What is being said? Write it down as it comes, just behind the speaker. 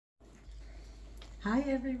Hi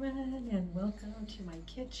everyone, and welcome to my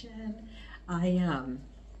kitchen. I'm gonna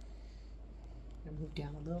move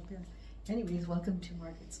down a little bit. Anyways, welcome to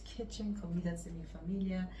Margaret's kitchen, Comidas de mi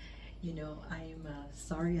Familia. You know, I'm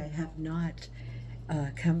sorry I have not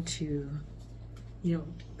come to,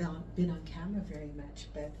 been on camera very much,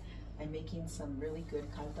 but I'm making some really good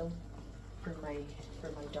caldo for my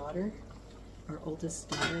daughter, our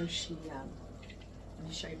oldest daughter. Let me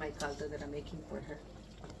show you my caldo that I'm making for her.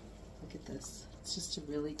 Look at this. It's just a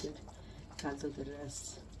really good caldo de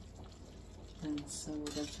res. And so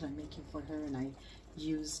that's what I'm making for her. And I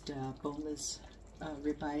used boneless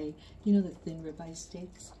ribeye, you know, the thin ribeye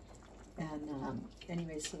steaks. And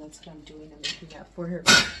anyway, so that's what I'm doing. I'm making that for her.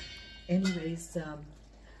 Anyways,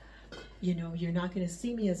 you know, you're not going to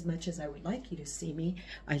see me as much as I would like you to see me.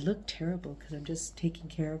 I look terrible because I'm just taking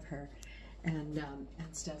care of her and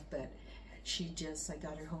stuff. But I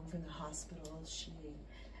got her home from the hospital. She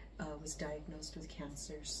was diagnosed with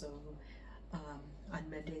cancer, so on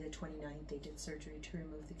Monday the 29th they did surgery to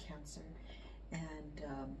remove the cancer, and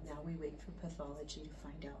now we wait for pathology to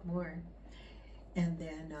find out more. And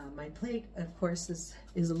then my plate, of course, is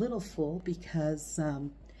a little full because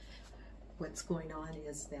what's going on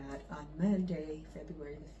is that on Monday,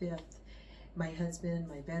 February the 5th, my husband,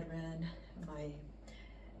 my veteran,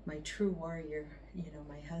 my true warrior, you know,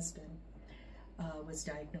 my husband, was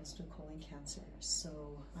diagnosed with colon cancer.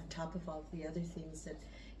 So on top of all the other things that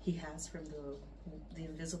he has from the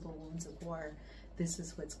invisible wounds of war, this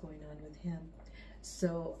is what's going on with him.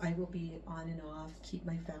 So I will be on and off. Keep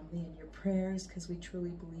my family in your prayers, because we truly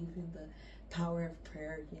believe in the power of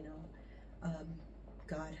prayer. You know,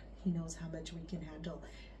 God, he knows how much we can handle.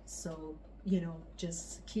 So, you know,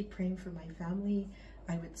 just keep praying for my family.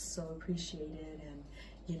 I would so appreciate it. And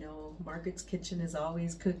you know, Margaret's kitchen is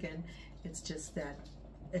always cooking. It's just that,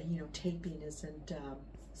 you know, taping isn't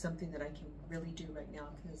something that I can really do right now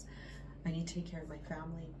because I need to take care of my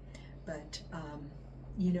family. But,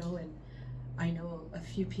 you know, and I know a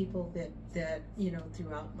few people that, you know,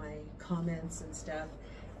 throughout my comments and stuff,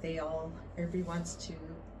 everybody wants to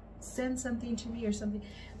send something to me or something.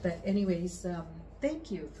 But anyways,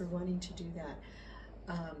 thank you for wanting to do that.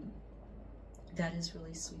 That is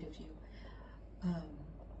really sweet of you.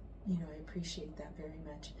 You know, I appreciate that very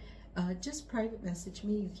much. Just private message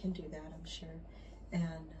me. You can do that, I'm sure.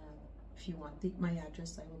 And if you want my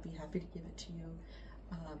address, I will be happy to give it to you.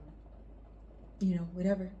 You know,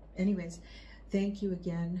 whatever. Anyways, thank you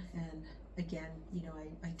again. And again, you know,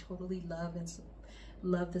 I totally love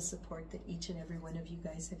the support that each and every one of you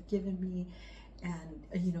guys have given me. And,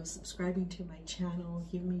 you know, subscribing to my channel,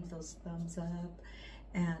 give me those thumbs up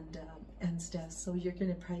and stuff. So you're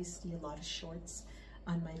going to probably see a lot of shorts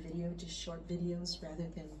on my video, just short videos rather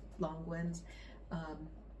than long ones.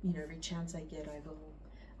 You know, every chance I get,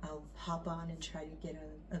 I'll hop on and try to get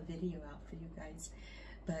a video out for you guys.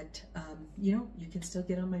 But you know, you can still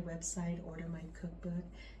get on my website, order my cookbook,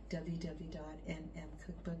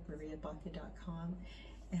 www.nmcookbookmariabaca.com,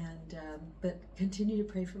 and but continue to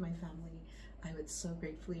pray for my family. I would so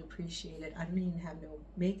gratefully appreciate it. I don't even have no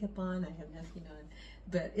makeup on. I have nothing on.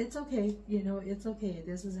 But it's okay. You know, it's okay.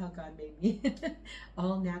 This is how God made me.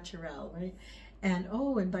 All natural, right? And,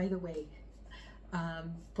 oh, and by the way,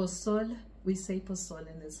 pozol, we say pozol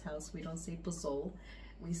in this house. We don't say pozol.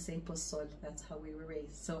 We say pozol. That's how we were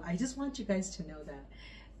raised. So I just want you guys to know that.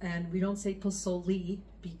 And we don't say pozoli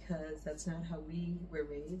because that's not how we were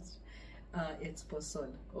raised. It's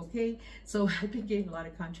pozol, okay? So I've been getting a lot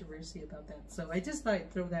of controversy about that. So I just thought I'd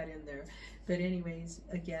throw that in there. But anyways,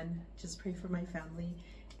 again, just pray for my family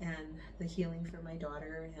and the healing for my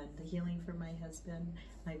daughter and the healing for my husband,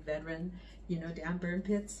 my veteran. You know, damn burn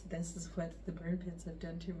pits. This is what the burn pits have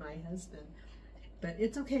done to my husband. But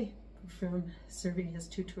it's okay, from serving his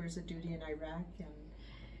 2 tours of duty in Iraq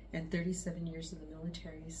and 37 years in the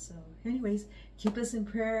military. So anyways, keep us in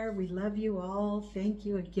prayer. We love you all. Thank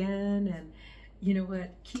you again. And you know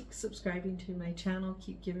what? Keep subscribing to my channel.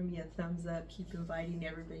 Keep giving me a thumbs up. Keep inviting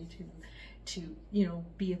everybody to you know,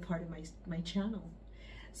 be a part of my channel.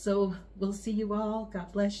 So we'll see you all.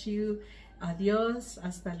 God bless you. Adios.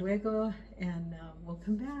 Hasta luego. And we'll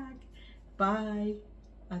come back. Bye.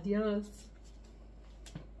 Adios.